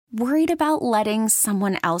Worried about letting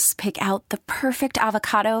someone else pick out the perfect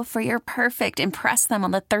avocado for your perfect impress them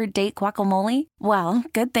on the third date guacamole? Well,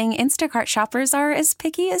 good thing Instacart shoppers are as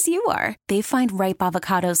picky as you are. They find ripe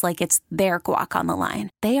avocados like it's their guac on the line.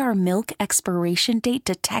 They are milk expiration date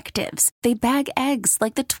detectives. They bag eggs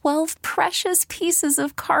like the 12 precious pieces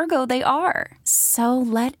of cargo they are. So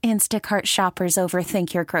let Instacart shoppers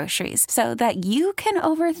overthink your groceries so that you can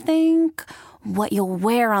overthink what you'll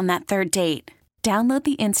wear on that third date. Download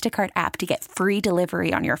the Instacart app to get free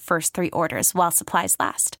delivery on your first 3 orders while supplies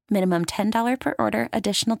last. Minimum $10 per order.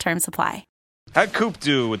 Additional terms apply. How'd Coop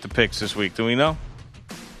do with the picks this week? Do we know?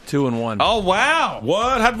 2-1. Oh, wow.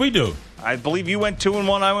 What? How'd we do? I believe you went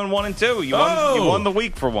 2-1. I went 1-2. You won the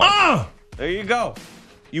week for one. There you go.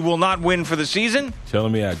 You will not win for the season.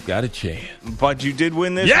 Telling me I got a chance. But you did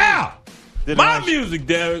win this Yeah! week. Music,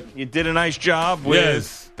 Derek. You did a nice job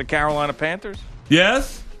with the Carolina Panthers.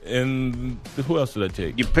 Yes. And who else did I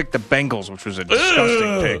take? You picked the Bengals, which was a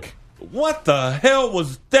disgusting pick. What the hell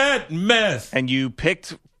was that mess? And you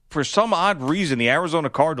picked, for some odd reason, the Arizona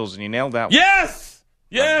Cardinals, and you nailed that one. Yes!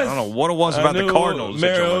 I don't know what it was about the Cardinals.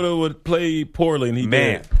 Mariota would play poorly, and he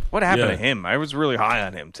did. What happened to him? I was really high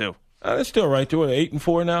on him, too. That's still right. They're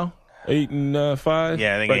 8-4 now? 8-5?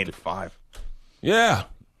 Yeah, I think 8-5. Yeah.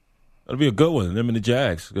 That'll be a good one. Them and the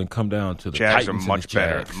Jags are going to come down to the Jags Titans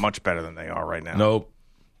are much better than they are right now. Nope.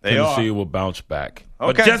 They Tennessee are. will bounce back.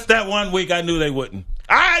 Okay. But just that 1 week, I knew they wouldn't.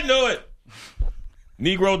 I knew it.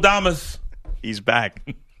 Negro Damas. He's back.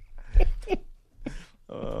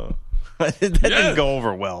 That didn't go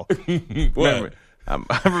over well.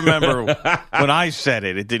 I remember when I said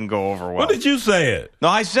it didn't go over well. When did you say it? No,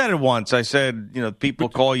 I said it once. I said, people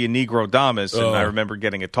call you Negro Damas, and I remember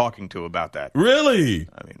getting a talking to about that. Really?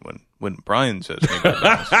 I mean, when Brian says Negro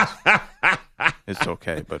Damas, it's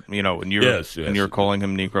okay. But, when you're calling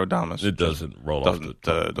him Negro Damas, it doesn't roll off the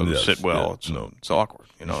tongue. Doesn't sit well. It's awkward.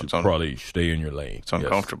 It's probably stay in your lane. It's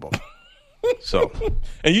uncomfortable. So,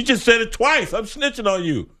 and you just said it twice. I'm snitching on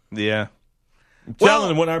you. Yeah. I'm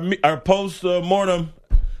telling him when our post mortem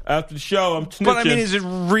after the show, I'm snitching. But I mean, is it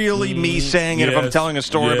really me saying it if I'm telling a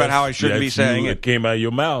story about how I shouldn't be saying it? It came out of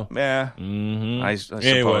your mouth. Yeah. Mm-hmm. I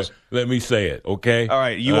anyway, suppose. let me say it, okay? All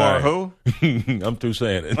right. You are who? I'm through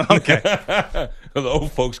saying it. Okay. The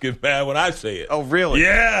old folks get mad when I say it. Oh, really?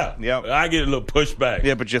 Yeah. Yep. I get a little pushback.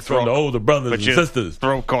 Yeah, but you throw from the older brothers and sisters.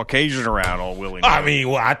 Throw Caucasian around all willy-nilly. I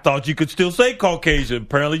mean, I thought you could still say Caucasian.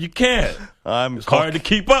 Apparently, you can't. It's hard to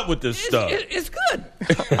keep up with this stuff. It's good.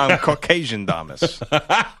 I'm Caucasian Damas.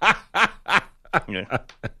 Yeah.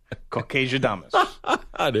 Caucasian Damas.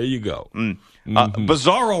 There you go.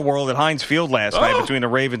 Bizarro world at Heinz Field last night between the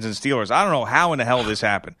Ravens and Steelers. I don't know how in the hell this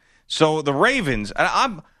happened. So the Ravens,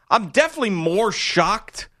 I'm definitely more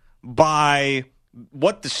shocked by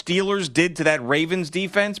what the Steelers did to that Ravens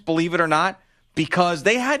defense, believe it or not, because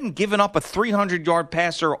they hadn't given up a 300-yard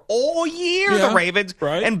passer all year, the Ravens,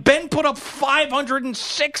 right. And Ben put up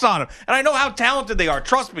 506 on them. And I know how talented they are.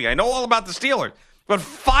 Trust me, I know all about the Steelers. But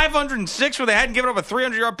 506 where they hadn't given up a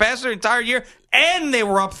 300-yard passer the entire year, and they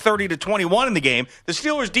were up 30-21 in the game. The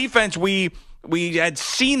Steelers' defense, we had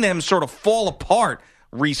seen them sort of fall apart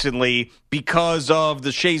recently because of the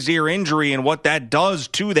Shazier injury and what that does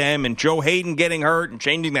to them, and Joe Hayden getting hurt and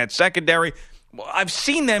changing that secondary. I've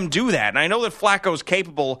seen them do that, and I know that Flacco's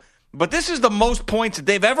capable, but this is the most points that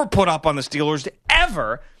they've ever put up on the Steelers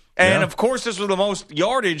ever. And, of course, this was the most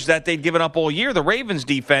yardage that they'd given up all year, the Ravens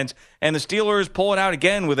defense. And the Steelers pull it out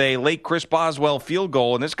again with a late Chris Boswell field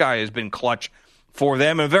goal. And this guy has been clutch for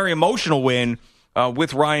them. A very emotional win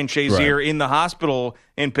with Ryan Shazier in the hospital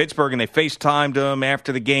in Pittsburgh. And they FaceTimed him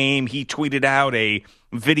after the game. He tweeted out a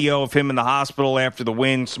video of him in the hospital after the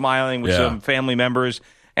win, smiling with some family members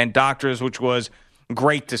and doctors, which was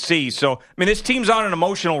great to see. So, I mean, this team's on an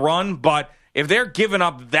emotional run, but if they're giving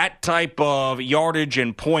up that type of yardage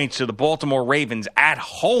and points to the Baltimore Ravens at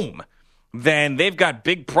home, then they've got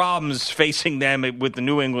big problems facing them with the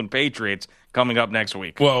New England Patriots coming up next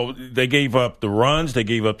week. Well, they gave up the runs. They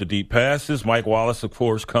gave up the deep passes. Mike Wallace, of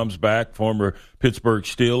course, comes back, former Pittsburgh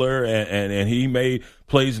Steeler, and he made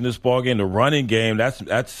plays in this ballgame. The running game,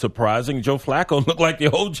 that's surprising. Joe Flacco looked like the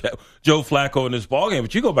old Joe Flacco in this ballgame.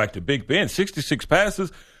 But you go back to Big Ben, 66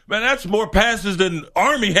 passes. Man, that's more passes than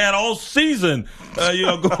Army had all season.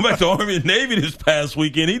 Going back to Army and Navy this past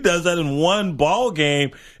weekend, he does that in one ball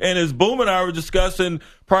game. And as Boom and I were discussing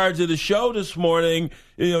prior to the show this morning,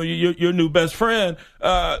 your new best friend,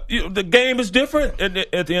 the game is different at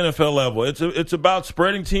the NFL level. It's about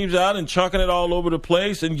spreading teams out and chucking it all over the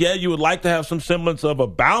place. And yeah, you would like to have some semblance of a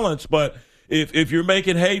balance, but if you're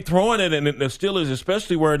making hay throwing it, and the Steelers,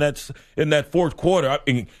 especially where that's in that fourth quarter, I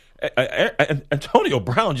mean, Antonio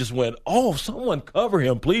Brown just went, someone cover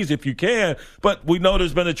him, please, if you can. But we know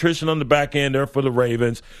there's been attrition on the back end there for the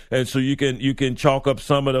Ravens, and so you can chalk up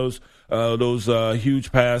some of those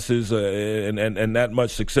huge passes and that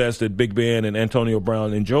much success that Big Ben and Antonio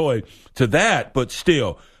Brown enjoyed to that. But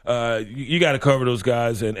still, you got to cover those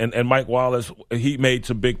guys. And Mike Wallace, he made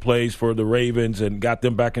some big plays for the Ravens and got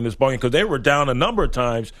them back in this ballgame because they were down a number of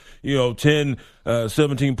times, 10,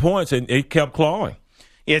 17 points, and it kept clawing.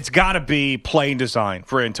 It's got to be play design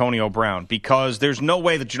for Antonio Brown because there's no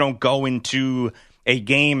way that you don't go into a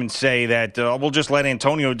game and say that we'll just let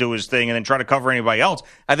Antonio do his thing and then try to cover anybody else.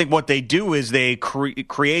 I think what they do is they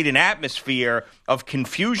create an atmosphere of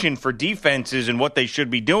confusion for defenses and what they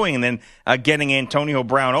should be doing, and then getting Antonio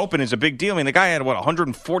Brown open is a big deal. I mean, the guy had,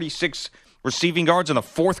 146 receiving yards in the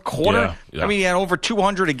fourth quarter? Yeah. I mean, he had over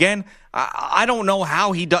 200 again. I don't know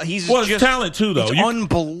how he does. He's just just talent, too, though.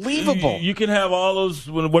 Unbelievable. You can have all those,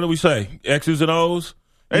 what do we say, X's and O's?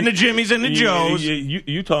 And the Jimmies and the Joes.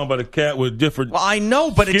 You talking about a cat with different. Well, I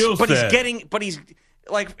know, but he's set.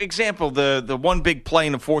 like example the one big play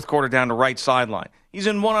in the fourth quarter down the right sideline. He's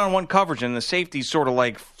in one-on-one coverage, and the safety's sort of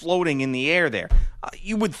like floating in the air there.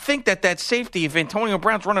 You would think that safety, if Antonio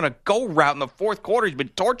Brown's running a go route in the fourth quarter, he's been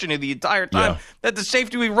torching it the entire time, that the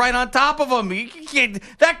safety would be right on top of him.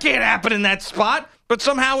 That can't happen in that spot, but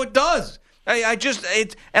somehow it does. I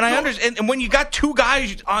understand. And when you got two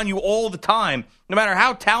guys on you all the time, no matter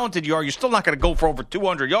how talented you are, you're still not going to go for over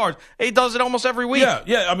 200 yards. He does it almost every week.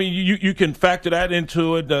 Yeah. I mean, you can factor that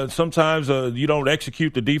into it. Sometimes you don't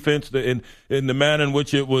execute the defense in the manner in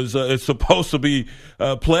which it's supposed to be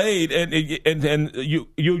played, and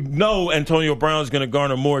you know Antonio Brown is going to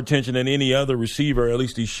garner more attention than any other receiver. At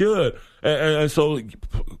least he should. And so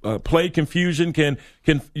play confusion can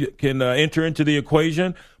enter into the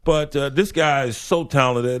equation. But this guy is so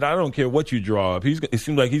talented. I don't care what you draw up. It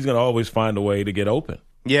seems like he's going to always find a way to get open.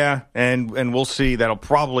 Yeah, and we'll see. That'll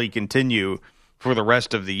probably continue for the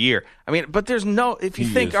rest of the year. I mean, but there's no – if you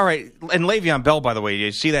think, all right, and Le'Veon Bell, by the way,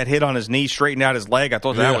 you see that hit on his knee, straightened out his leg? I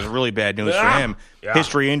thought that was really bad news for him. Yeah.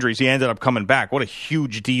 History injuries. He ended up coming back. What a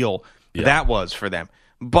huge deal that was for them.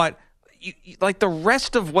 But – like the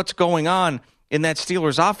rest of what's going on in that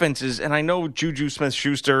Steelers offense is, and I know Juju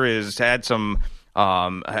Smith-Schuster has had some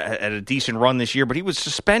at a decent run this year, but he was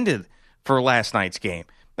suspended for last night's game.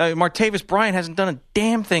 Martavis Bryant hasn't done a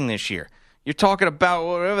damn thing this year. You're talking about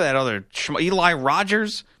whatever that other Eli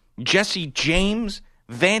Rogers, Jesse James,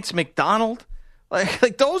 Vance McDonald.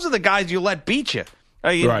 Like those are the guys you let beat you.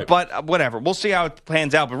 Right. But whatever. We'll see how it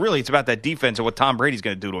pans out. But really, it's about that defense and what Tom Brady's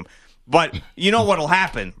going to do to him. But you know what will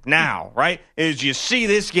happen now, right, is you see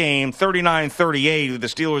this game, 39-38, with the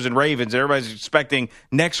Steelers and Ravens, and everybody's expecting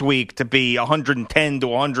next week to be 110 to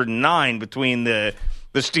 109 between the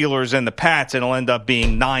Steelers and the Pats, and it'll end up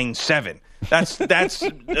being 9-7. That's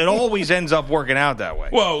it always ends up working out that way.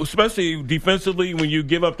 Well, especially defensively, when you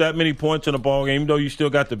give up that many points in a ball game, even though you still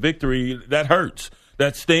got the victory, that hurts.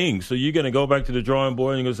 That stings. So you're going to go back to the drawing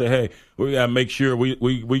board and you're going to say, hey, we got to make sure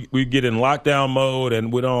we get in lockdown mode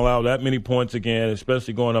and we don't allow that many points again,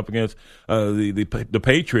 especially going up against the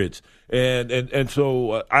Patriots. And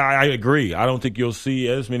so I agree. I don't think you'll see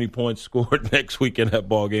as many points scored next week in that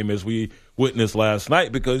ball game as we witnessed last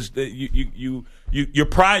night because your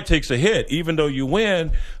pride takes a hit, even though you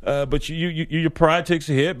win. But your pride takes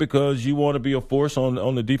a hit because you want to be a force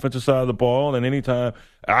on the defensive side of the ball. And anytime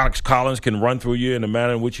Alex Collins can run through you in the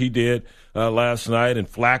manner in which he did last night, and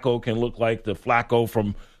Flacco can look like the Flacco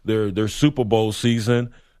from their Super Bowl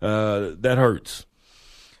season, that hurts.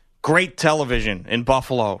 Great television in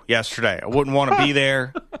Buffalo yesterday. I wouldn't want to be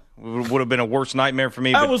there. It would have been a worse nightmare for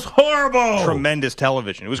me. That was horrible. Tremendous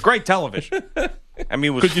television. It was great television. I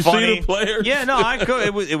mean, it was could you funny. See the players? Yeah, no, I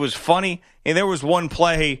could. It was funny. And there was one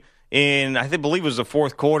play in, believe it was the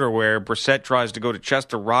fourth quarter, where Brissett tries to go to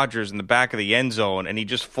Chester Rogers in the back of the end zone, and he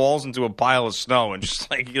just falls into a pile of snow, and just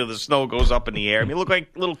the snow goes up in the air. I mean, it looked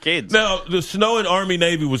like little kids. Now, the snow in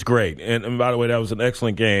Army-Navy was great, and by the way, that was an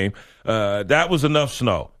excellent game. That was enough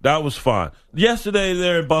snow. That was fun. Yesterday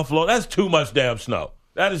there in Buffalo, that's too much damn snow.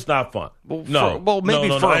 That is not fun.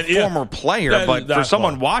 Maybe for a former player, but for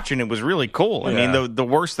someone watching, it was really cool. I mean, the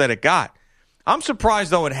worse that it got. I'm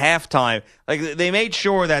surprised, though, at halftime, like they made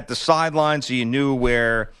sure that the sidelines, so you knew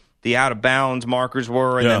where the out-of-bounds markers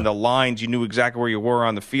were, and then the lines, you knew exactly where you were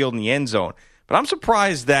on the field in the end zone. But I'm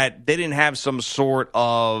surprised that they didn't have some sort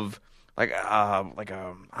of, I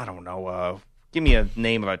don't know, give me a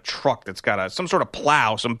name of a truck that's got some sort of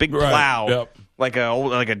plow, some big plow, like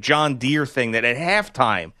a John Deere thing that at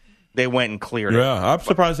halftime they went and cleared it. Yeah, I'm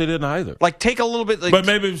surprised they didn't either. Like, take a little bit. Like, But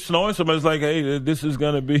maybe it's snowing. Somebody's like, "Hey, this is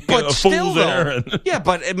going to be but a still, fool's though, errand." yeah,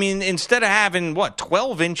 but I mean, instead of having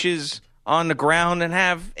 12 inches on the ground and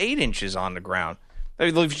have 8 inches on the ground,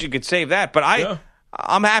 at least you could save that. But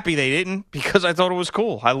I'm happy they didn't because I thought it was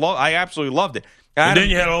cool. I absolutely loved it. And then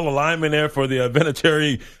you had all the linemen there for the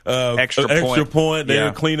Vinatieri extra point. They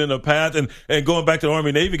were cleaning the path. And going back to the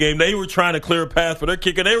Army-Navy game, they were trying to clear a path for their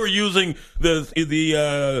kicker. They were using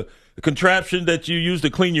the contraption that you use to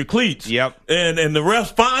clean your cleats. Yep. And the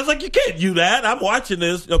refs, I was like, you can't use that. I'm watching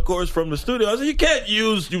this, of course, from the studio. I said, you can't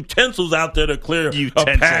use utensils out there to clear a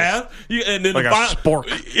path. And then like a spork.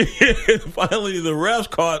 Finally, the refs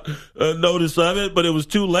caught notice of it, but it was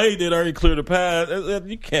too late. They'd already cleared the path.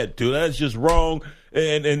 You can't do that. It's just wrong.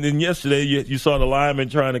 And then yesterday, you saw the lineman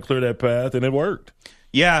trying to clear that path, and it worked.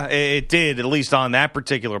 Yeah, it did, at least on that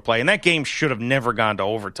particular play. And that game should have never gone to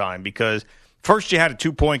overtime because first you had a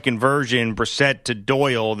 2-point conversion, Brissett to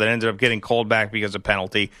Doyle, that ended up getting called back because of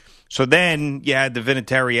penalty. So then you had the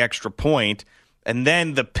Vinatieri extra point, and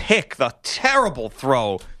then the pick, the terrible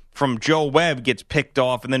throw from Joe Webb gets picked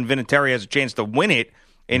off, and then Vinatieri has a chance to win it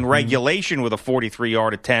in regulation with a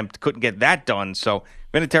 43-yard attempt. Couldn't get that done, so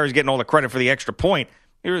Vinatieri's getting all the credit for the extra point.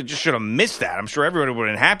 You really just should have missed that. I'm sure everybody would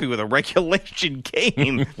have been happy with a regulation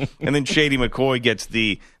game. And then Shady McCoy gets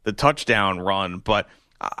the touchdown run. But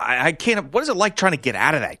I can't – what is it like trying to get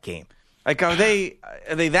out of that game? Like, are they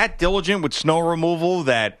that diligent with snow removal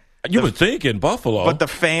that – You would think in Buffalo. But the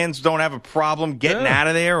fans don't have a problem getting out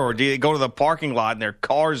of there? Or do they go to the parking lot and their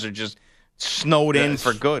cars are just snowed in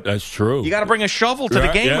for good? That's true. You got to bring a shovel to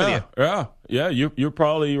the game with you. Yeah, you're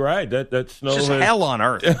probably right. That snow is just hell on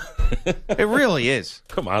earth. It really is.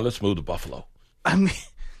 Come on, let's move to Buffalo. I mean,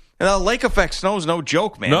 the lake effect snow is no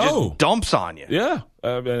joke, man. No. It just dumps on you. Yeah.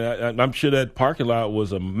 I'm sure that parking lot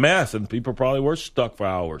was a mess, and people probably were stuck for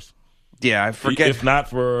hours. Yeah, I forget. If not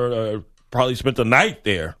for probably spent the night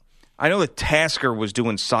there. I know that Tasker was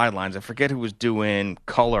doing sidelines. I forget who was doing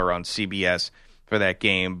color on CBS for that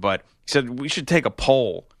game, but he said we should take a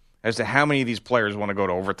poll as to how many of these players want to go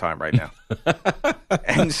to overtime right now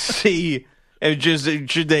and see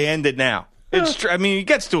should they end it now. It's I mean, it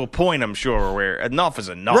gets to a point, I'm sure, where enough is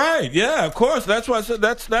enough. Right, yeah, of course. That's why I said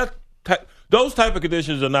those type of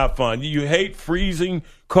conditions are not fun. You hate freezing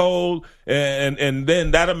cold and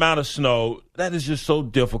then that amount of snow. That is just so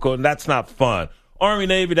difficult, and that's not fun. Army,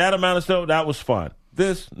 Navy, that amount of snow, that was fun.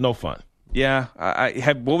 This, no fun. Yeah.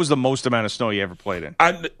 What was the most amount of snow you ever played in?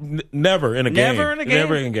 Never in a game. Never in a game?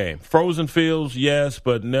 Never in a game. Frozen fields, yes,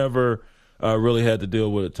 but never really had to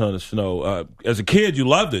deal with a ton of snow. As a kid, you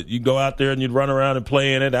loved it. You'd go out there and you'd run around and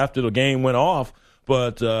play in it after the game went off,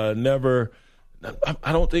 but never –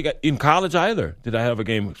 I don't think in college either did I have a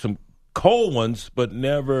game. Some cold ones, but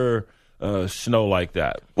never snow like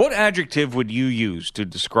that. What adjective would you use to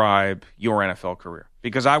describe your NFL career?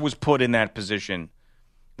 Because I was put in that position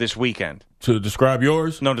this weekend. To describe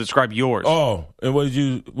yours? No, to describe yours. Oh, and what did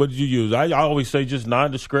you use? I always say just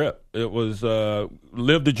nondescript. It was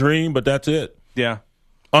live the dream, but that's it. Yeah.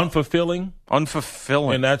 Unfulfilling.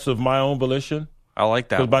 And that's of my own volition. I like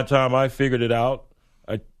that. Because by the time I figured it out,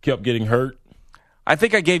 I kept getting hurt. I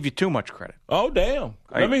think I gave you too much credit. Oh, damn.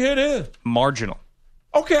 Let me hear this. Marginal.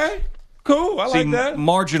 Okay. Cool. I like that.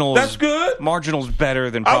 Marginal. That's good. Marginal's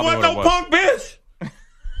better than probably I wasn't no punk bitch.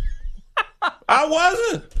 I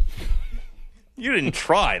wasn't. You didn't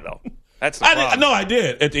try, though. That's the problem. No, I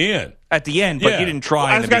did at the end. At the end, but you didn't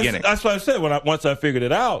try in the beginning. That's what I said. Once I figured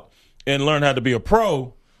it out and learned how to be a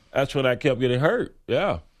pro, that's when I kept getting hurt.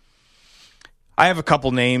 Yeah. I have a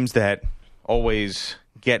couple names that always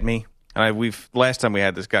get me. And last time we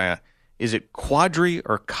had this guy, is it Quadri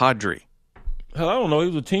or Kadri? Hell, I don't know. He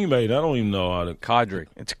was a teammate. I don't even know how to. Kadri.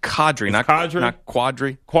 It's Kadri, not Kadri? Not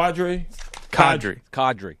Quadri. Quadri? Kadri.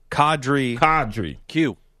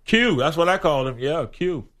 Q. That's what I called him. Yeah,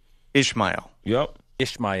 Q. Ishmael. Yep.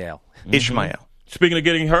 Ishmael. Speaking of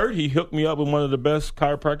getting hurt, he hooked me up with one of the best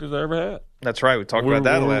chiropractors I ever had. That's right. We talked about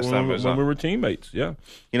that last time. When we were teammates, yeah.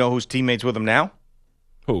 You know who's teammates with him now?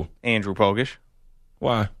 Who? Andrew Pogish.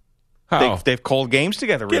 Why? How? They've called games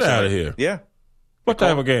together recently. Get out of here. Yeah. What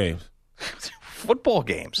type of games? Football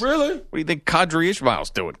games. Really? What do you think Kadri Ishmael's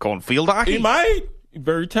doing? Calling field hockey? He might. He's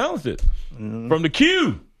very talented. From the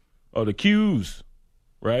Q. Oh, the Qs.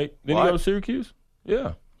 Right? Didn't he go to Syracuse?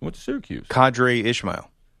 Yeah. He went to Syracuse. Kadri Ishmael.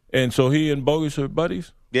 And so he and Bogus are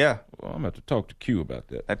buddies? Yeah. Well, I'm going to have to talk to Q about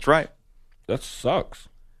that. That's right. That sucks.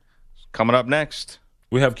 Coming up next.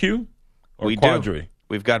 We have Q? Or we Quadri? Do.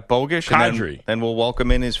 We've got Bogish. Kadri. And then we'll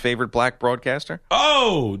welcome in his favorite black broadcaster.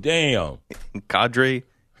 Oh, damn. Kadri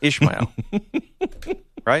Ishmael.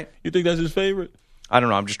 Right? You think that's his favorite? I don't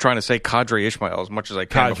know. I'm just trying to say Qadry Ismail as much as I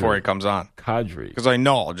can before he comes on. Qadry. Because I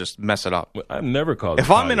know I'll just mess it up. I've never called If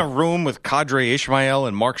I'm in a room with Qadry Ismail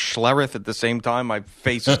and Mark Schlereth at the same time, my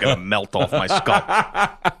face is going to melt off my skull.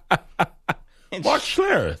 Mark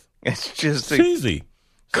Schlereth. It's just... It's easy.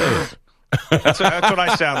 That's what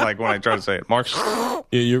I sound like when I try to say it. Mark Schlereth.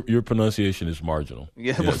 Yeah, your pronunciation is marginal.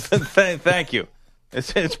 Yeah, Yes. well, thank you.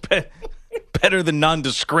 It's better than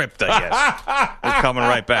nondescript, I guess. We're coming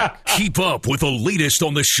right back. Keep up with the latest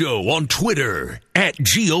on the show on Twitter at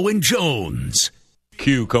Gio and Jones.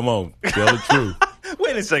 Q, come on. Tell the truth.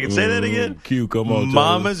 Wait a second. Say that again. Q, come on.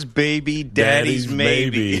 Mama's baby, daddy's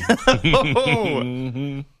maybe.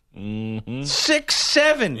 Mm-hmm.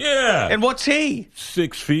 6'7". Yeah. And what's he?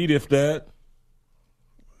 6 feet, if that.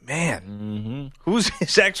 Man. Who's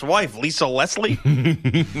his ex-wife? Lisa Leslie?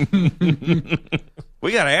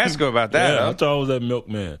 We got to ask him about that. Yeah, Huh? I thought I was that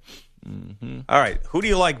milkman. All right. Who do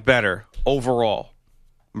you like better overall,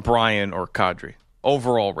 Brian or Qadry?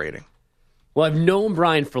 Overall rating. Well, I've known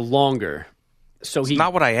Brian for longer, so It's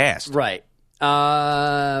not what I asked. right.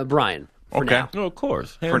 Brian. For Okay. now. No, of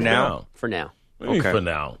course. For Hands now? down. For now. What do you mean Okay. for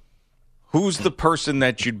now? Who's the person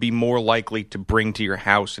that you'd be more likely to bring to your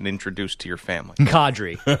house and introduce to your family?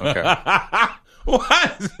 Qadry. Okay.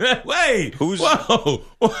 What? Wait. Who's- Whoa.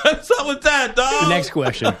 What's up with that, dog? Next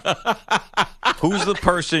question. Who's the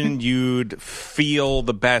person you'd feel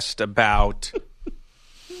the best about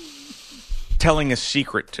telling a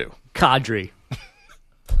secret to? Qadry.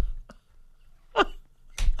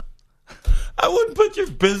 I wouldn't put your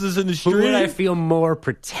business in the Who would I street. feel more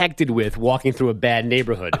prected with walking through a bad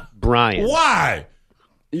neighborhood? Brian. Why?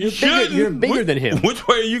 You're bigger than him. Which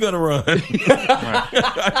way are you going to run? I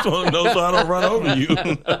just want to know so I don't run over you.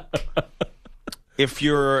 If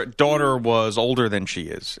your daughter was older than she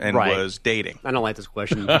is and Right. was dating, I don't like this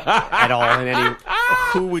question at all. In any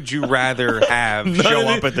who would you rather have show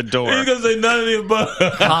up at the door? You're going to say none of the above.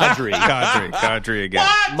 Qadry. Qadry again.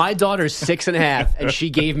 My daughter's 6.5, and she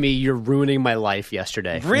gave me "You're ruining my life"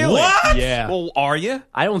 yesterday. Really? What? Yeah. Well, are you?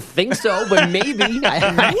 I don't think so, but maybe.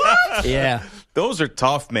 What? Yeah. Those are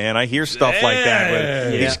tough, man. I hear stuff like that. When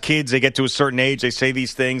Yeah. these kids, they get to a certain age, they say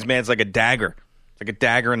these things, man, it's like a dagger. It's like a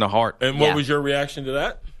dagger in the heart. And what Yeah. was your reaction to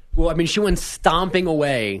that? Well, I mean, she went stomping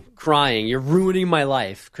away, crying, "You're ruining my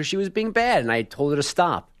life," because she was being bad, and I told her to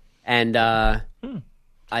stop. And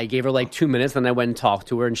I gave her like 2 minutes, then I went and talked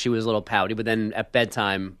to her, and she was a little pouty. But then at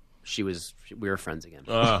bedtime, we were friends again.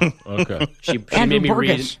 Okay. She made me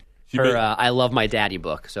read her "I Love My Daddy"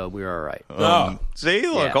 book, so we were all right. See,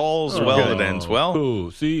 look, Yeah. all's well that ends well.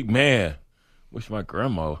 Cool. See, man, wish my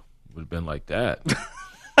grandma would have been like that.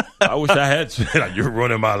 I wish I had said, "You're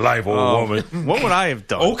ruining my life, old woman." What would I have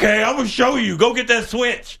done? Okay, I'm going to show you. Go get that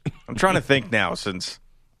switch. I'm trying to think now since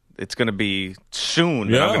it's going to be soon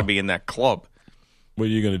that I'm Yeah. going to be in that club. What are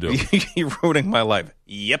you going to do? You're ruining my life.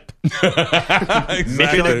 Yep.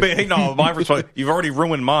 Exactly. Hey, no, my response, you've already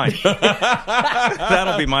ruined mine.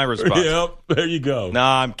 That'll be my response. Yep, there you go. No,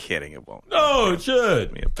 I'm kidding. It won't. No, it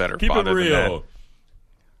should. Be a better Keep it father than that. real.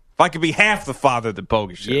 If I could be half the father that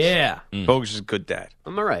Bogusch is. Yeah, Bogusch is a good dad.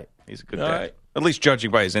 I'm all right. He's a good All dad. right. At least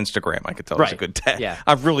judging by his Instagram, I could tell he's a Right. good dad. Yeah.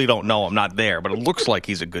 I really don't know. I'm not there, but it looks like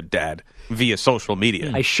he's a good dad via social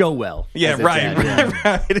media. I show well. Yeah, as a right, dad, yeah.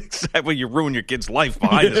 right. Exactly. You ruin your kid's life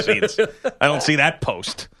behind the scenes. I don't see that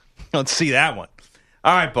post. I don't see that one.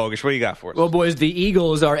 All right, Bogusch, what do you got for us? Well, boys, the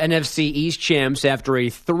Eagles are NFC East champs after a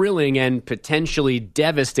thrilling and potentially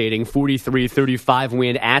devastating 43-35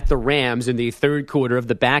 win at the Rams in the third quarter of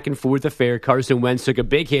the back-and-forth affair. Carson Wentz took a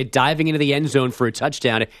big hit, diving into the end zone for a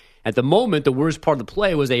touchdown. At the moment, the worst part of the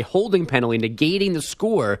play was a holding penalty negating the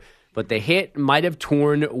score, but the hit might have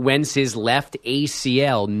torn Wentz's left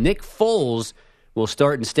ACL. Nick Foles will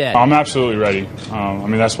start instead. I'm absolutely ready.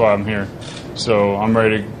 That's why I'm here. So I'm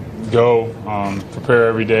ready to go, prepare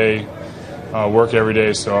every day, work every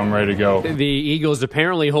day, so I'm ready to go. The Eagles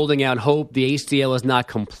apparently holding out hope the ACL is not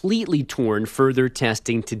completely torn. Further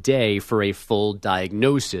testing today for a full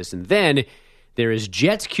diagnosis. And then there is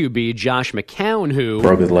Jets QB Josh McCown, who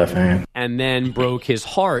broke his left hand and then broke his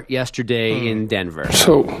heart yesterday in Denver.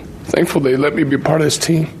 So thankful they let me be part of this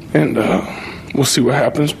team, and we'll see what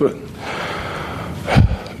happens. But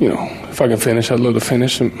if I can finish, I'd love to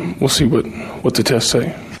finish, and we'll see what the tests say.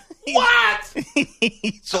 What?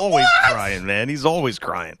 He's always crying, man. He's always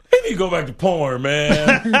crying. You need to go back to porn,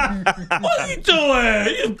 man. What are you doing?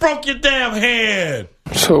 You just broke your damn hand.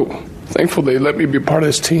 So thankful they let me be part of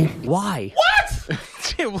this team. Why? What?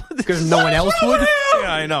 Because no one else would?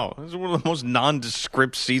 Yeah, I know. This is one of the most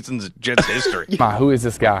nondescript seasons in Jets history. Who is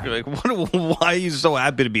this guy? You're like, why are you so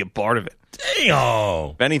happy to be a part of it?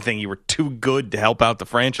 Damn. If anything, you were too good to help out the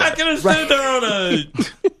franchise. I can understand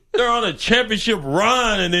they're on a championship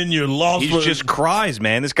run, and then you're lost. He just cries,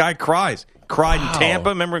 man. This guy cries. Cried in Tampa.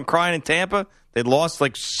 Remember him crying in Tampa? They'd lost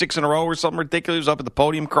like 6 in a row or something ridiculous. He was up at the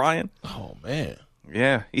podium crying. Oh, man.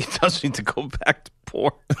 Yeah, he does need to go back to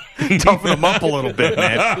porn. Toughen him up a little bit,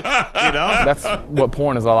 man. You know? That's what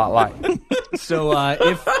porn is a lot like. So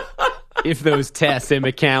if those tests and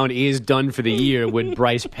McCown is done for the year, would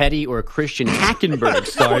Bryce Petty or Christian Hackenberg I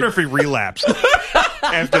start? wonder if he relapsed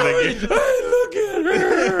after the game. Hey, look at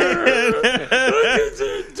her. Look at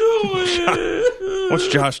her doing. What's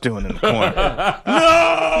Josh doing in the corner?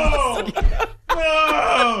 No!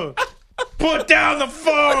 No! Put down the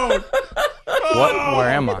phone! What? Where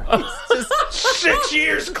am I? 6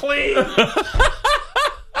 years clean!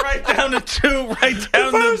 Right down to 2, right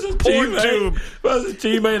down the porn tube. If I was a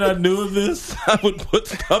teammate, I knew of this. I would put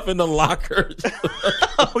stuff in the lockers.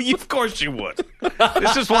 Oh, of course you would.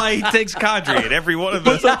 This is why he takes Kadri at every one of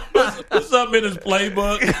Put the... something in his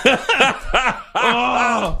playbook.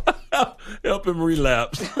 Oh. Help him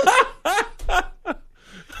relapse.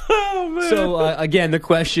 Oh, man. So, again, the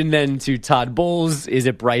question then to Todd Bowles, is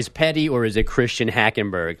it Bryce Petty or is it Christian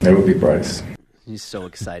Hackenberg? It would be Bryce. He's so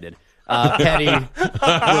excited. Petty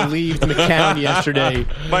relieved McCown yesterday.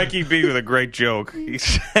 Mikey B with a great joke. He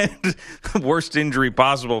said, worst injury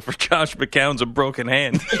possible for Josh McCown's a broken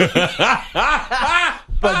hand.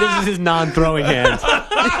 But this is his non-throwing hand.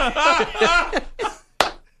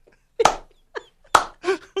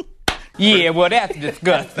 Yeah, well, that's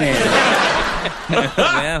disgusting. Well,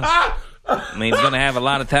 I mean, he's going to have a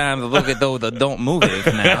lot of time to look at those adult movies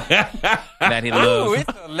now that he loves. Oh,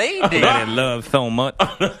 it's a lady. That he loves so much.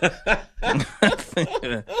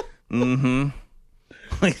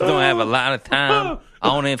 He's going to have a lot of time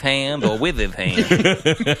on his hands or with his hands.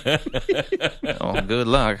 Oh, good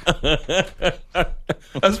luck.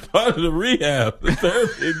 That's part of the rehab. The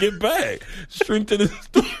therapy. Get back. Strengthen his.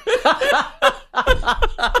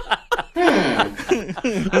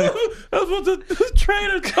 That's what the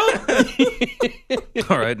trainer told me.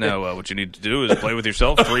 All right, now what you need to do is play with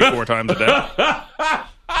yourself 3-4 times a day.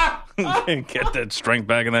 And get that strength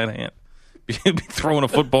back in that hand. You'll be throwing a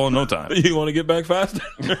football in no time. You want to get back faster?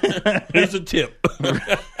 Here's a tip.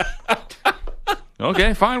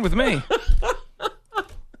 Okay, fine with me.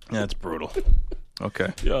 That's brutal.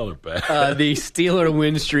 Okay. Y'all are bad. The Steeler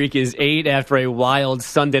win streak is 8 after a wild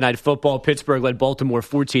Sunday night football. Pittsburgh led Baltimore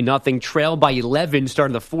 14-0, trailed by 11,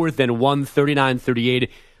 starting the fourth, and won 39-38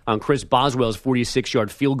 on Chris Boswell's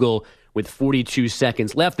 46-yard field goal with 42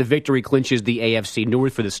 seconds left. The victory clinches the AFC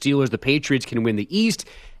North for the Steelers. The Patriots can win the East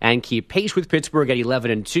and keep pace with Pittsburgh at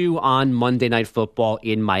 11-2 on Monday Night Football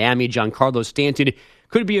in Miami. Giancarlo Stanton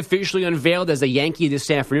could be officially unveiled as a Yankee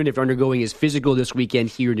this afternoon after undergoing his physical this weekend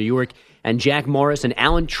here in New York. And Jack Morris and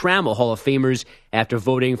Alan Trammell, Hall of Famers, after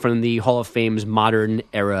voting from the Hall of Fame's Modern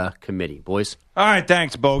Era Committee. Boys? All right,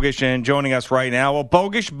 thanks, Bogish. And joining us right now, well,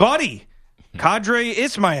 Bogish buddy, Kadri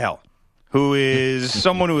Ismail, who is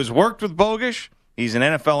someone who has worked with Bogish. He's an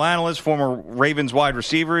NFL analyst, former Ravens wide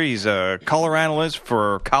receiver. He's a color analyst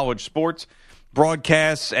for college sports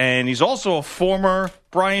broadcasts, and he's also a former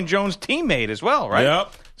Brian Jones teammate as well, right?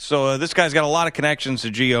 Yep. So this guy's got a lot of connections to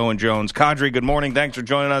Gio and Jones. Kadri, good morning. Thanks for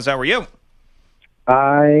joining us. How are you?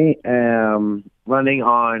 I am running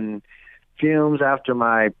on fumes after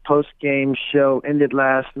my post-game show ended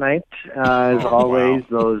last night. As always,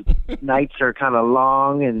 those nights are kind of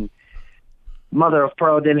long, and mother of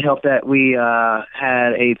pearl didn't help that we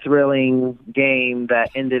had a thrilling game that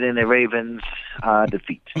ended in a Ravens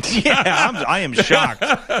defeat. Yeah, I am shocked,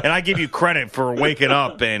 and I give you credit for waking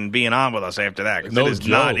up and being on with us after that, because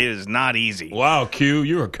it is not easy. Wow, Q,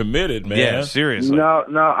 you are committed, man. Yeah, seriously. No,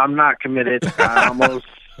 I'm not committed. I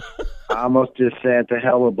almost just said to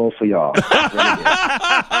hell with both of y'all.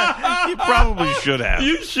 You probably should have.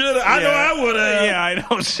 You should have. I know I would have. Yeah, I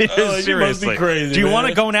know. Seriously. You must be crazy. Do you man. want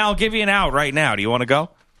to go now? I'll give you an out right now. Do you want to go?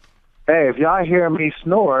 Hey, if y'all hear me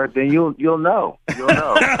snore, then you'll know. You'll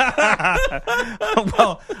know.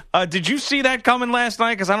 Well, did you see that coming last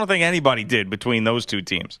night? Because I don't think anybody did between those two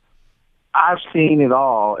teams. I've seen it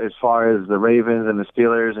all as far as the Ravens and the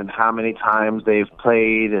Steelers and how many times they've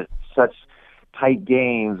played such tight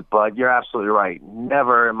games, but you're absolutely right.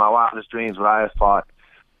 Never in my wildest dreams would I have thought,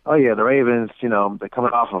 oh, yeah, the Ravens, they're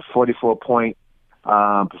coming off a 44-point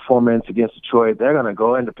performance against Detroit. They're going to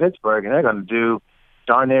go into Pittsburgh, and they're going to do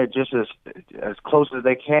darn near just as close as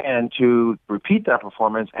they can to repeat that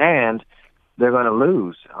performance, and they're going to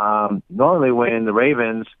lose. Normally when the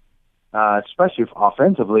Ravens, especially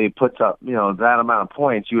offensively, puts up, that amount of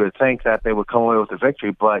points, you would think that they would come away with a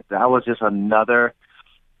victory, but that was just another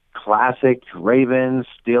classic Ravens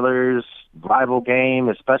Steelers rival game,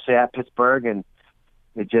 especially at Pittsburgh, and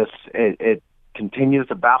it continues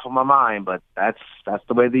to baffle my mind, but that's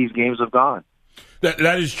the way these games have gone.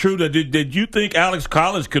 That is true. Did you think Alex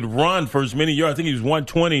Collins could run for as many yards? I think he was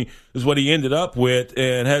 120 is what he ended up with,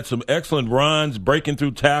 and had some excellent runs, breaking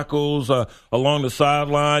through tackles along the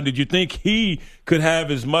sideline. Did you think he could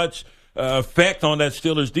have as much effect on that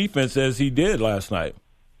Steelers defense as he did last night?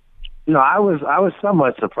 I was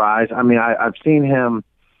somewhat surprised. I mean, I've seen him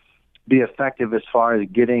be effective as far as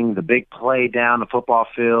getting the big play down the football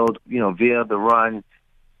field, via the run,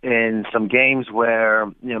 in some games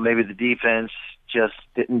where, maybe the defense just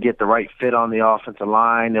didn't get the right fit on the offensive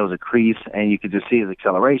line. There was a crease, and you could just see his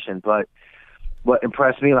acceleration. But what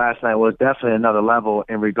impressed me last night was definitely another level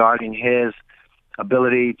in regarding his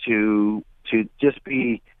ability to just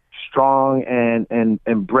be strong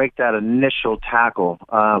and break that initial tackle,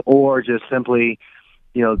 or just simply,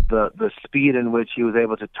 the speed in which he was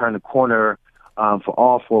able to turn the corner for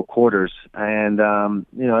all 4 quarters. And,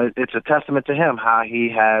 it's a testament to him how he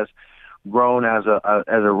has grown as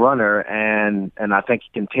a runner. And I think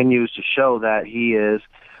he continues to show that he is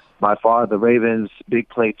by far the Ravens' big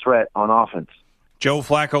play threat on offense. Joe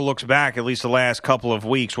Flacco looks back, at least the last couple of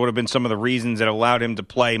weeks. What have been some of the reasons that allowed him to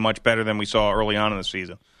play much better than we saw early on in the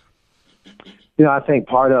season? I think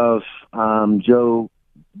part of Joe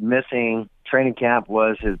missing training camp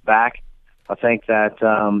was his back. I think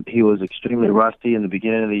that he was extremely rusty in the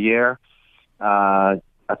beginning of the year. I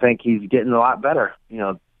think he's getting a lot better,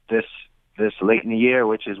 this late in the year,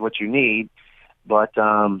 which is what you need. But,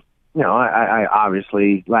 I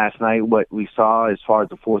obviously last night what we saw as far as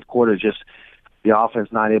the fourth quarter, just the offense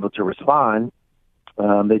not able to respond.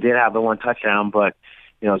 They did have the one touchdown, but,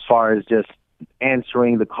 as far as just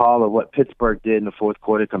answering the call of what Pittsburgh did in the fourth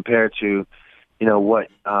quarter compared to, what,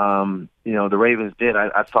 the Ravens did,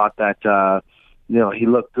 I thought that, he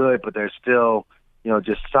looked good, but there's still,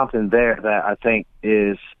 just something there that I think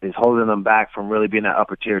is holding them back from really being an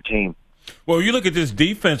upper tier team. Well, you look at this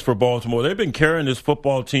defense for Baltimore. They've been carrying this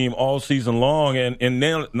football team all season long, and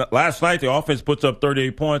then last night the offense puts up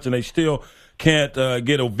 38 points, and they still can't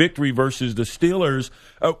get a victory versus the Steelers.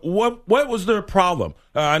 What was their problem?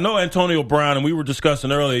 I know Antonio Brown, and we were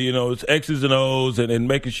discussing earlier, it's X's and O's and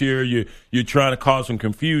making sure you're trying to cause some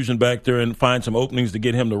confusion back there and find some openings to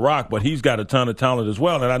get him to rock, but he's got a ton of talent as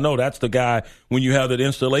well. And I know that's the guy when you have that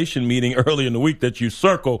installation meeting early in the week that you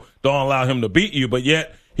circle, don't allow him to beat you, but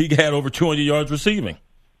yet he had over 200 yards receiving.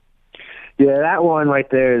 Yeah, that one right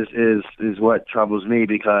there is what troubles me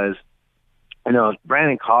because,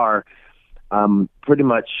 Brandon Carr pretty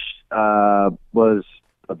much was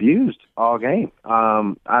abused all game.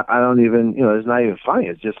 I don't even, it's not even funny.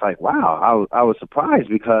 It's just like, wow, I was surprised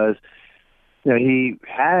because, he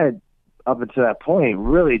had up until that point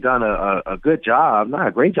really done a good job, not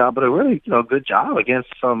a great job, but a really, good job against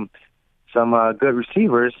some good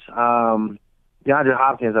receivers. DeAndre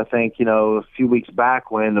Hopkins, I think, a few weeks back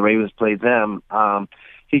when the Ravens played them,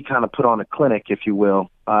 he kind of put on a clinic, if you will.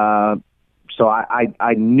 So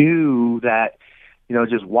I knew that,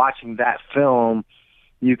 just watching that film,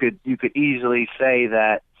 you could easily say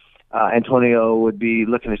that Antonio would be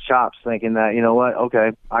licking his chops, thinking that,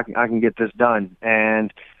 okay, I can get this done.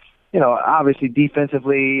 And obviously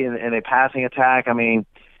defensively in a passing attack, I mean,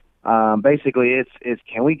 basically it's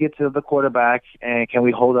can we get to the quarterback and can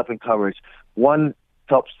we hold up in coverage? One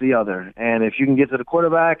helps the other, and if you can get to the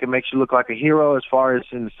quarterback, it makes you look like a hero as far as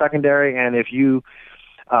in the secondary, and if you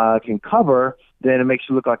can cover, then it makes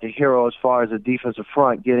you look like a hero as far as the defensive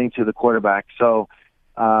front getting to the quarterback. So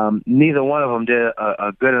neither one of them did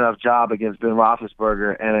a good enough job against Ben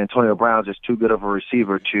Roethlisberger, and Antonio Brown's just too good of a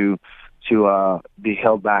receiver to be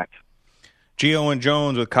held back. Gio and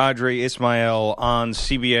Jones with Qadry Ismail on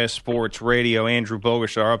CBS Sports Radio. Andrew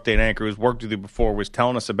Bogusch, our update anchor, who's worked with you before, was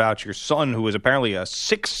telling us about your son, who is apparently a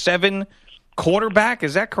 6'7" quarterback.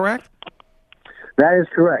 Is that correct? That is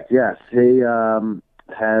correct, yes. He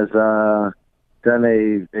has done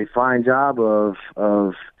a fine job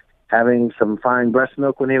of having some fine breast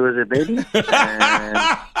milk when he was a baby.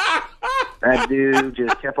 And that dude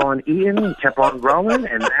just kept on eating, kept on growing,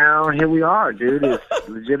 and now here we are. Dude is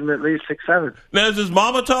legitimately 6'7". Now, is his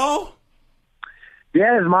mama tall?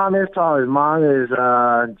 Yeah, his mom is tall. His mom is,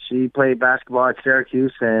 she played basketball at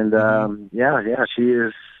Syracuse, and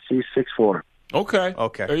she's 6'4". Okay.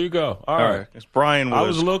 There you go. All right. Because Brian I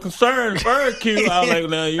was a little concerned first, Q. I was like,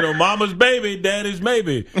 now, mama's baby, daddy's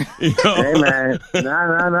maybe. Hey, man.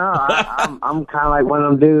 No. I'm kind of like one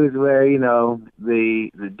of them dudes where,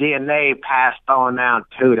 the DNA passed on down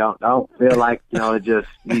too. Don't feel like,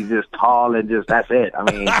 he's just tall and just, that's it. I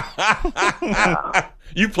mean.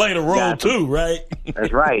 You played a role too, right?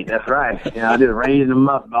 That's right. I just raised them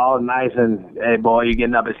up all nice and, hey, boy, you're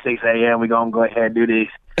getting up at 6 a.m. We're going to go ahead and do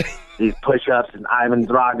these push-ups and Ivan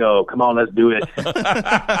Drago. Come on, let's do it.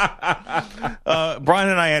 Brian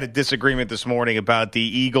and I had a disagreement this morning about the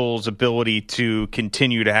Eagles' ability to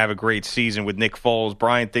continue to have a great season with Nick Foles.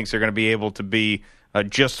 Brian thinks they're going to be able to be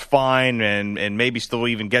just fine and maybe still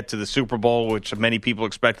even get to the Super Bowl, which many people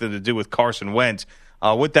expected to do with Carson Wentz.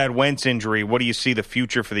 With that Wentz injury, what do you see the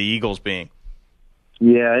future for the Eagles being?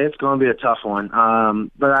 Yeah, it's going to be a tough one.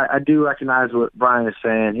 But I do recognize what Brian is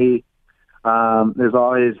saying. There's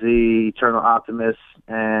always the eternal optimist,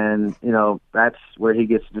 and, that's where he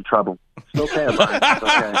gets into trouble. It's okay,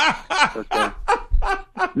 Brian. It's okay.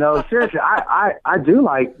 No, seriously, I do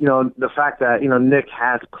like, the fact that, Nick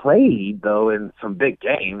has played, though, in some big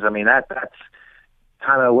games. I mean, that's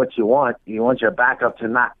kind of what you want. You want your backup to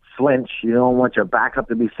not flinch. You don't want your backup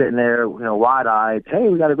to be sitting there, wide-eyed. Hey,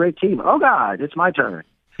 we got a great team. Oh God, it's my turn.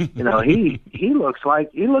 He looks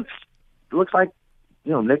like Nick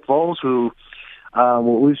Foles, who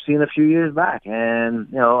we've seen a few years back, and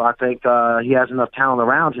I think he has enough talent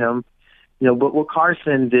around him. But what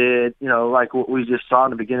Carson did, like what we just saw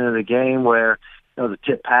in the beginning of the game, where the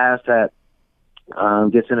tip pass that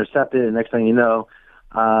gets intercepted, and next thing you know,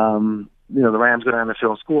 the Rams go down the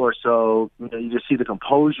field and score. So you just see the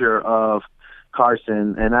composure of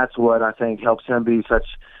Carson, and that's what I think helps him be such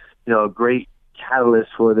a great catalyst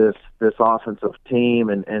for this offensive team.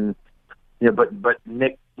 And but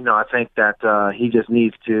Nick, I think that he just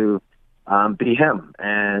needs to be him,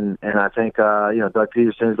 and I think Doug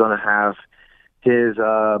Peterson is going to have his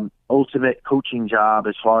ultimate coaching job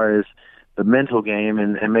as far as the mental game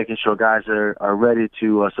and making sure guys are ready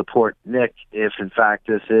to support Nick if in fact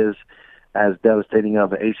this is as devastating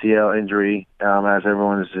of an ACL injury as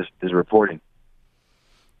everyone is reporting.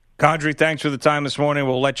 Kadri, thanks for the time this morning.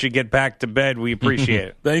 We'll let you get back to bed. We appreciate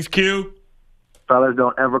it. Thanks, Q. Fellas,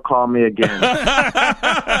 don't ever call me again.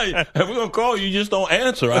 We're going to call you, just don't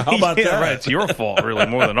answer. How about that? Right. It's your fault, really,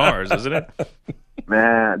 more than ours, isn't it?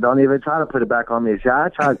 Man, don't even try to put it back on me. See, y'all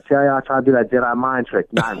try to do that Jedi mind trick.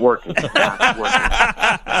 Not working. All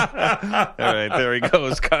right, there he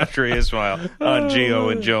goes, Kadri Ismail on Gio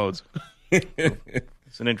and Jones.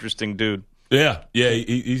 It's an interesting dude. Yeah,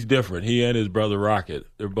 he's different. He and his brother Rocket,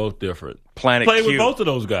 they're both different. Planet Played Q. with both of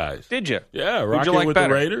those guys. Did you? Yeah, Who'd Rocket you like with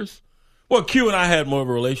better? the Raiders. Well, Q and I had more of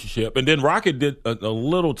a relationship, and then Rocket did a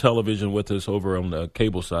little television with us over on the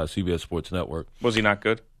cable side, CBS Sports Network. Was he not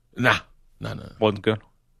good? Nah. Wasn't good?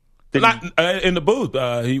 Not in the booth.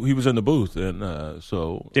 He was in the booth, and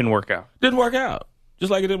so didn't work out. Didn't work out.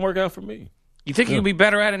 Just like it didn't work out for me. You think you'd be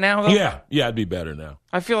better at it now, though? Yeah, I'd be better now.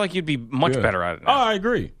 I feel like you'd be much better at it now. Oh, I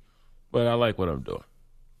agree. But I like what I'm doing.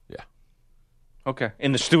 Yeah. Okay.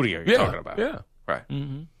 In the studio, you're talking about. Yeah. Right.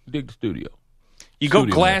 Mm-hmm. Dig the studio. You go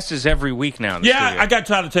glasses every week now in the studio. I got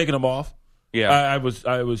tired of taking them off. Yeah. I was.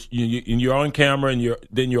 You're on camera, and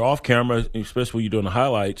you're off camera, especially when you're doing the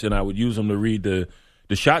highlights, and I would use them to read the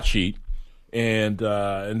shot sheet, and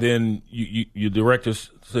then your director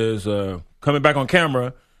says coming back on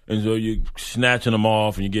camera, and so you're snatching them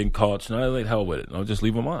off and you're getting caught. So I like hell with it. I'll just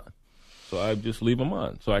leave them on. So I just leave them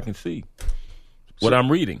on so I can see what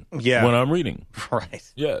I'm reading. Yeah. When I'm reading. Right.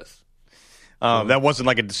 Yes. That wasn't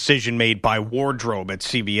like a decision made by wardrobe at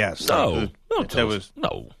CBS. No.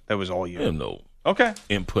 That was all you. Yeah, no. Okay.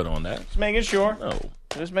 Input on that. Just making sure. No.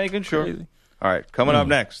 Just making sure. Crazy. All right. Coming up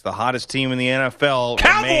next, the hottest team in the NFL.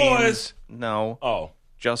 Cowboys! No. Oh.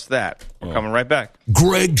 Just that. We're coming right back.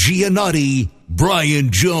 Greg Giannotti,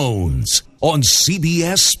 Brian Jones on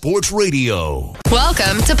CBS Sports Radio.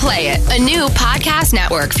 Welcome to Play It, a new podcast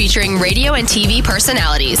network featuring radio and TV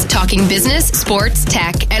personalities talking business, sports,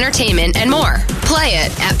 tech, entertainment, and more. Play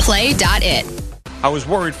it at play.it. I was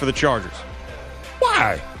worried for the Chargers.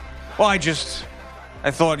 Why? Well,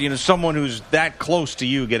 I thought, someone who's that close to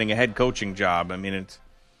you getting a head coaching job, I mean, it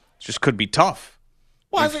just could be tough.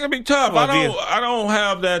 Why is it going to be tough? Well, I don't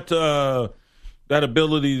have that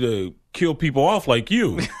ability to kill people off like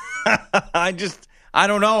you. I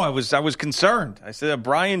don't know. I was concerned. I said,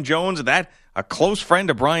 Brian Jones, a close friend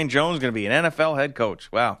of Brian Jones, going to be an NFL head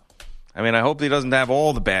coach. Wow. I mean, I hope he doesn't have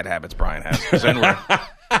all the bad habits Brian has, because then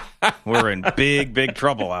we're in big, big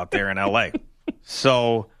trouble out there in L.A.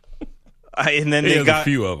 So And then There's they got a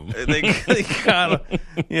few of them. They got.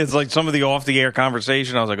 It's like some of the off-the-air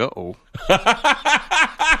conversation. I was like, uh-oh.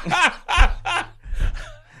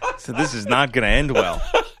 So this is not going to end well.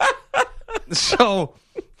 So,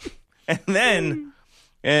 and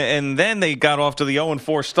then they got off to the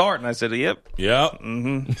 0-4 start, and I said, "Yep,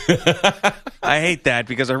 I hate that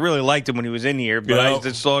because I really liked him when he was in here, but I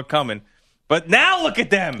just saw it coming. But now look at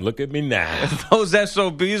them. Look at me now. Those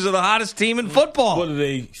SOBs are the hottest team in football. What are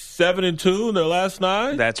they, 7-2 in their last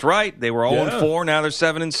 9? That's right. They were 0-4. Now they're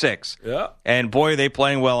 7-6. Yeah. And boy, are they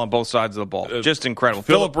playing well on both sides of the ball. Just incredible.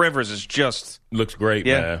 Phillip Rivers is just looks great,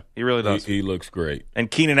 man. He really does. He looks great.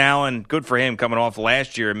 And Keenan Allen, good for him, coming off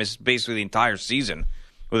last year and missed basically the entire season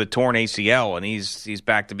with a torn ACL, and he's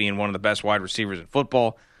back to being one of the best wide receivers in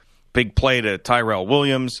football. Big play to Tyrell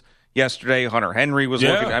Williams yesterday. Hunter Henry was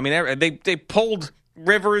looking. I mean, they pulled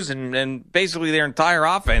Rivers and basically their entire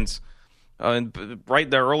offense right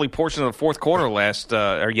the early portion of the fourth quarter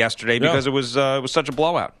yesterday because it was such a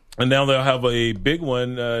blowout. And now they'll have a big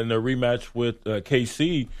one in their rematch with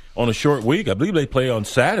KC on a short week. I believe they play on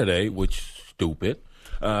Saturday, which is stupid.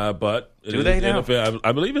 But do they now? NFL,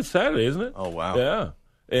 I believe it's Saturday, isn't it? Oh wow! Yeah.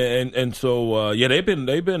 And so they've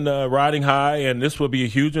been riding high, and this will be a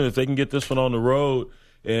huge one if they can get this one on the road.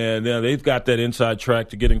 And they've got that inside track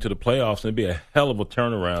to getting to the playoffs, and it'd be a hell of a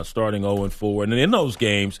turnaround starting 0-4. And in those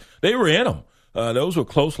games, they were in them. Those were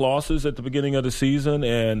close losses at the beginning of the season,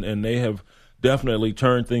 and they have definitely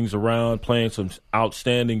turned things around, playing some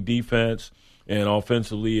outstanding defense. And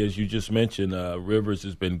offensively, as you just mentioned, Rivers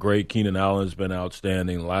has been great. Keenan Allen has been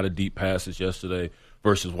outstanding. A lot of deep passes yesterday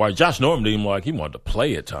versus White. Josh Norman didn't like he wanted to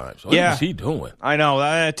play at times. What is he doing? I know.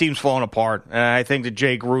 That team's falling apart. And I think that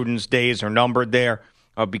Jake Gruden's days are numbered there.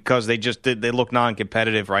 Because they look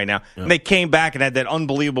non-competitive right now. Yeah. And they came back and had that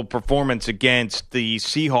unbelievable performance against the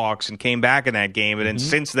Seahawks and came back in that game. And then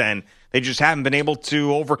since then, they just haven't been able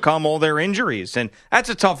to overcome all their injuries. And that's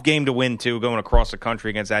a tough game to win, too, going across the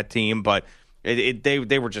country against that team. But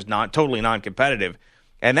they were just totally non-competitive.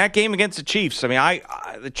 And that game against the Chiefs, I mean,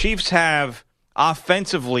 the Chiefs have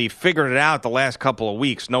offensively figured it out the last couple of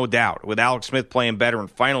weeks, no doubt, with Alex Smith playing better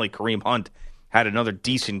and finally Kareem Hunt had another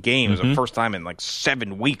decent game. It was the first time in like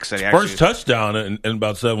 7 weeks. First touchdown in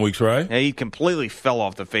about 7 weeks, right? Yeah, he completely fell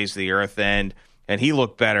off the face of the earth, and he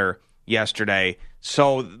looked better yesterday.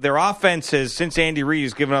 So their offense has, since Andy Reid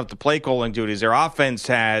has given up the play calling duties, their offense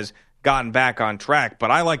has gotten back on track.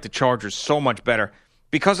 But I like the Chargers so much better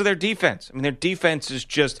because of their defense. I mean, their defense is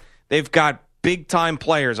just, they've got big-time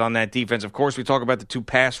players on that defense. Of course, we talk about the 2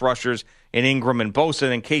 pass rushers in Ingram and Bosa,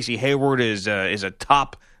 and Casey Hayward is a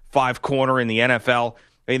top 5 corner in the NFL.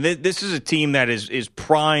 I mean, this is a team that is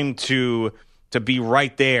primed to be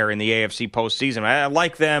right there in the AFC postseason. I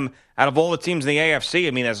like them out of all the teams in the AFC.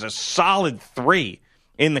 I mean, as a solid 3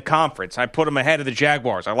 in the conference. I put them ahead of the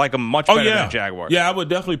Jaguars. I like them much better than the Jaguars. Yeah, I would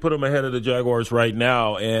definitely put them ahead of the Jaguars right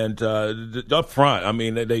now. And up front, I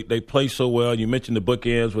mean, they play so well. You mentioned the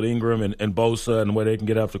bookends with Ingram and Bosa and where they can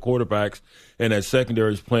get after quarterbacks. And that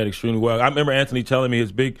secondary is playing extremely well. I remember Anthony telling me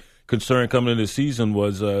his big concern coming into the season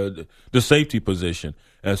was the safety position,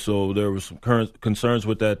 and so there was some current concerns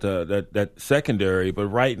with that secondary. But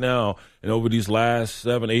right now, and over these last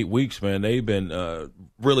 7-8 weeks, man, they've been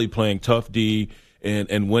really playing tough D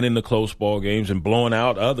and winning the close ball games and blowing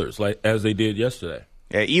out others, like as they did yesterday.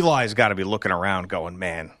 Yeah, Eli's got to be looking around, going,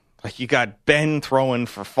 man, like you got Ben throwing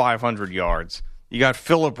for 500 yards, you got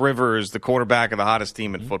Phillip Rivers, the quarterback of the hottest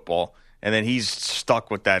team in football. And then he's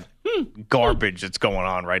stuck with that garbage that's going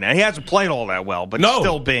on right now. He hasn't played all that well, but he's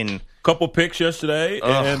still been. Couple picks yesterday,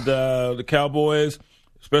 and the Cowboys,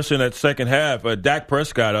 especially in that second half, Dak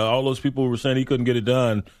Prescott, all those people who were saying he couldn't get it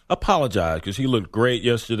done, apologize because he looked great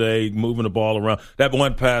yesterday, moving the ball around. That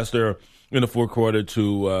one pass there in the fourth quarter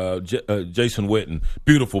to Jason Witten,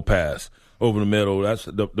 beautiful pass over the middle. That's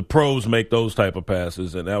the pros make those type of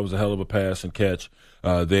passes, and that was a hell of a pass and catch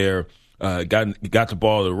there. Got the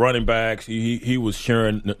ball to the running backs. He was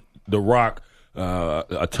sharing the rock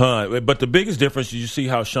a ton. But the biggest difference is you see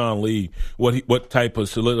how Sean Lee,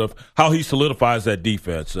 how he solidifies that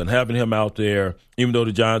defense, and having him out there, even though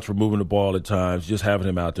the Giants were moving the ball at times, just having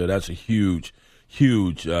him out there, that's a huge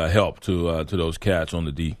help to those cats on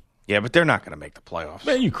the D. Yeah, but they're not going to make the playoffs.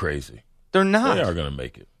 Man, you crazy? They're not. They are going to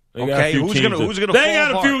make it. Okay, who's going to? They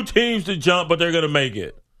got a few teams to jump, but they're going to make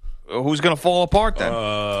it. Who's going to fall apart then?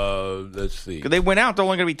 Let's see. They went out; they're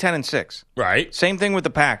only going to be 10-6. Right. Same thing with the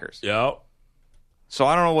Packers. Yep. So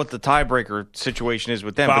I don't know what the tiebreaker situation is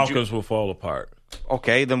with them. Falcons will fall apart.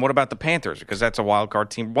 Okay, then what about the Panthers? Because that's a wild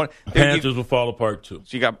card team. Panthers will fall apart too.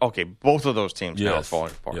 So you got both of those teams now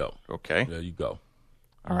falling apart. Yep. Okay. There you go.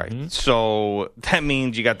 All right. So that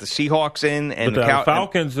means you got the Seahawks in and But the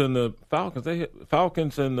Falcons and the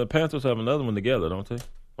Falcons and the Panthers have another one together, don't they?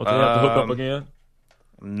 Don't they have to hook up again?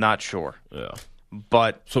 I'm not sure. Yeah.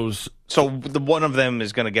 But so the one of them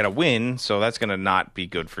is going to get a win, so that's going to not be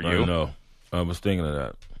good for you. I know. I was thinking of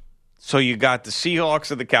that. So you got the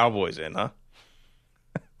Seahawks and the Cowboys in, huh?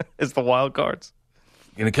 It's the wild cards.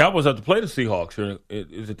 And the Cowboys have to play the Seahawks.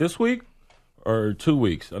 Is it this week or 2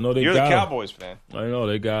 weeks? I know they You're got the Cowboys fan. I know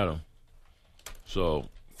they got them. So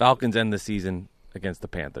Falcons end the season against the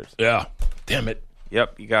Panthers. Yeah. Damn it.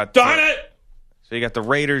 Yep. You got. Darn it. So you got the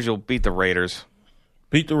Raiders. You'll beat the Raiders.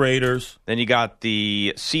 Beat the Raiders. Then you got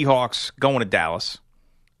the Seahawks going to Dallas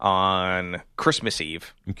on Christmas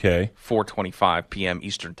Eve. Okay. 4:25 p.m.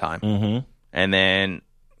 Eastern time. Mm-hmm. And then,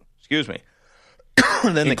 excuse me.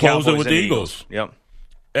 Then the close it Cowboys with and the Eagles. Yep.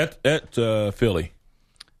 At Philly.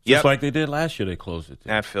 Just like they did last year, they closed it.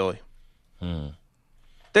 At Philly.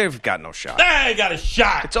 They've got no shot. They got a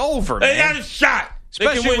shot. It's over, They man. got a shot.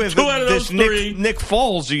 Especially with two out of this those three. Nick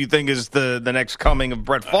Foles, who you think is the next coming of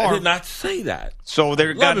Brett Favre. I did not say that. So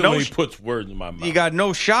they got Love it no. when he puts words in my mouth. You got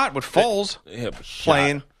no shot with Foles They have a shot.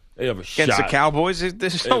 playing They have a against shot. the Cowboys.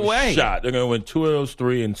 There's They no have a way. shot. They're going to win 2 of those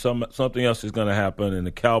 3, and something else is going to happen, and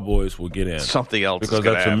the Cowboys will get in. Something else because is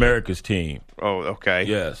gonna that's happen. America's team. Oh, okay.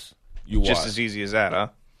 Yes, you Just watch. as easy as that, huh?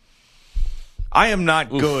 I am not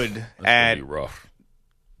good That's at gonna be rough.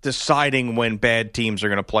 deciding when bad teams are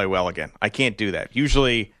going to play well again. I can't do that.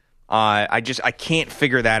 Usually, I can't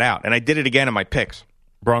figure that out, and I did it again in my picks.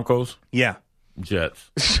 Broncos, Yeah. Jets.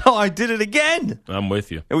 So I did it again. I'm with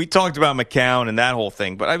you. And we talked about McCown and that whole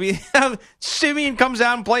thing. But, I mean, Simeon comes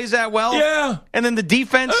out and plays that well. Yeah. And then the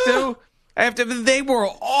defense, too. After they were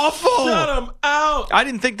awful. Shut them out. I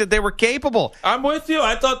didn't think that they were capable. I'm with you.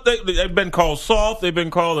 I thought they've been called soft. They've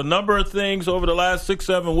been called a number of things over the last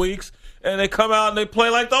 6-7 weeks. And they come out and they play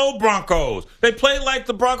like the old Broncos. They played like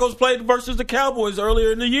the Broncos played versus the Cowboys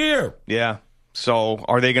earlier in the year. Yeah. So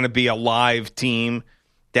are they going to be a live team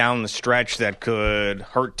down the stretch that could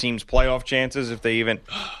hurt teams' playoff chances if they even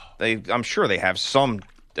I'm sure they have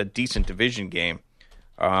a decent division game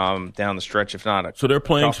down the stretch, if not a So they're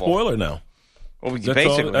playing couple. spoiler now. Well, That's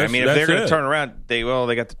basically, all- I mean, if they're that's going to it. turn around, they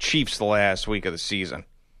got the Chiefs the last week of the season.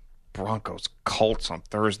 Broncos, Colts on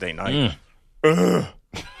Thursday night.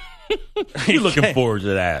 You're looking forward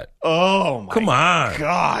to that. Oh, my Come on.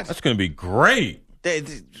 God. That's going to be great. They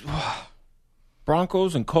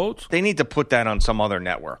Broncos and Colts? They need to put that on some other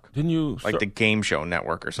network. Didn't you? Like the Game Show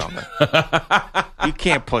Network or something. You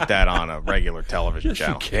can't put that on a regular television Yes,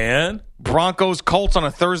 channel. you can. Broncos, Colts on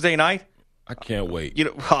a Thursday night? I can't wait. You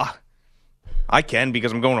know, I can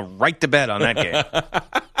because I'm going right to bed on that game.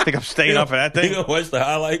 I think I'm staying up for that You thing. going to watch the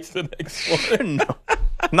highlights the next morning? No,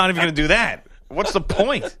 I'm not even going to do that. What's the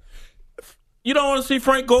point? You don't want to see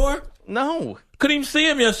Frank Gore? No. Couldn't even see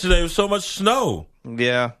him yesterday. There was so much snow.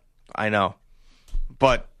 Yeah, I know.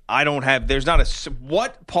 But I don't have – there's not a –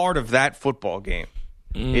 what part of that football game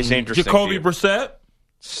is interesting Jacoby to you? Brissett?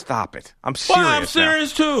 Stop it. I'm serious Well, I'm now.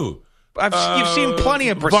 serious, too. You've seen plenty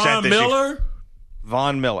of Brissett Von this year. Miller?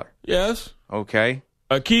 Von Miller. Yes. Okay.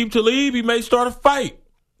 Aqib Talib, he may start a fight.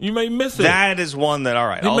 You may miss it. That is one that – all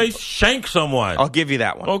right. He may shank someone. I'll give you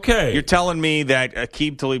that one. Okay. You're telling me that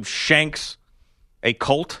Aqib Talib shanks a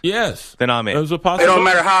Colt? Yes. Then I'm in. There's a It possibility. don't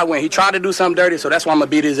matter how I went. He tried to do something dirty, so that's why I'm going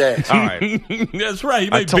to beat his ass. All right. That's right. He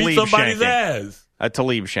may Talib beat somebody's shanking. ass. A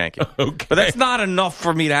Talib shanking. Okay. But that's not enough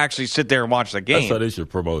for me to actually sit there and watch the game. That's how they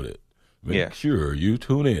should promote it. Make sure you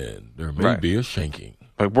tune in. There may be a shanking.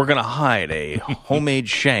 But we're going to hide a homemade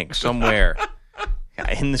shank somewhere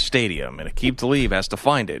in the stadium, and Aqib Talib has to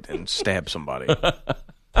find it and stab somebody.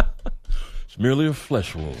 It's merely a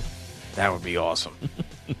flesh wound. That would be awesome.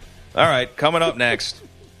 All right, coming up next,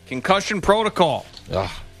 concussion protocol.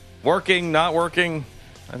 Working, not working?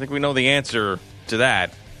 I think we know the answer to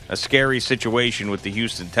that. A scary situation with the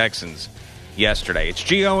Houston Texans yesterday. It's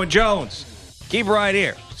Gio and Jones. Keep right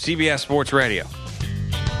here, CBS Sports Radio.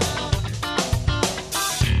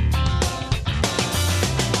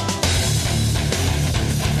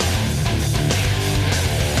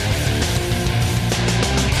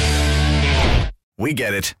 We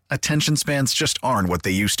get it. Attention spans just aren't what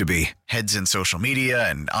they used to be. Heads in social media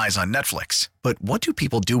and eyes on Netflix. But what do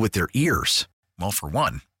people do with their ears? Well, for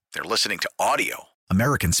one, they're listening to audio.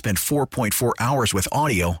 Americans spend 4.4 hours with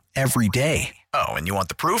audio every day. Oh, and you want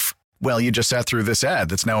the proof? Well, you just sat through this ad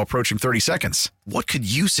that's now approaching 30 seconds. What could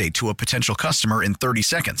you say to a potential customer in 30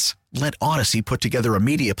 seconds? Let Odyssey put together a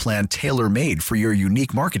media plan tailor-made for your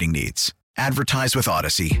unique marketing needs. Advertise with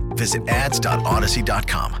Odyssey. Visit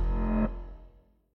ads.odyssey.com.